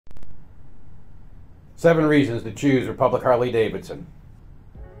7 reasons to choose Republic Harley Davidson.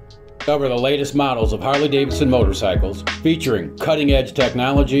 Discover the latest models of Harley Davidson motorcycles featuring cutting-edge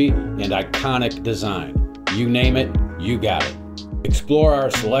technology and iconic design. You name it, you got it. Explore our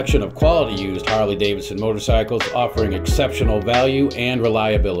selection of quality used Harley Davidson motorcycles offering exceptional value and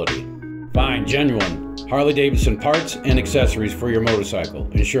reliability. Find genuine Harley Davidson parts and accessories for your motorcycle,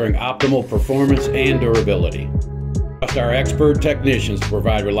 ensuring optimal performance and durability. Trust our expert technicians to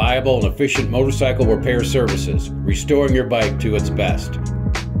provide reliable and efficient motorcycle repair services, restoring your bike to its best.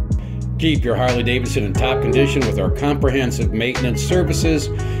 Keep your Harley Davidson in top condition with our comprehensive maintenance services,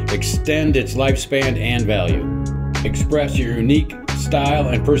 extend its lifespan and value. Express your unique style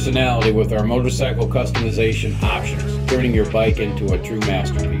and personality with our motorcycle customization options, turning your bike into a true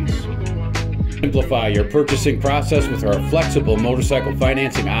masterpiece. Simplify your purchasing process with our flexible motorcycle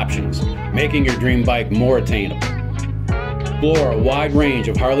financing options, making your dream bike more attainable. Explore a wide range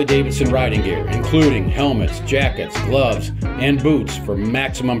of Harley Davidson riding gear, including helmets, jackets, gloves, and boots for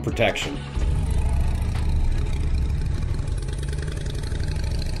maximum protection.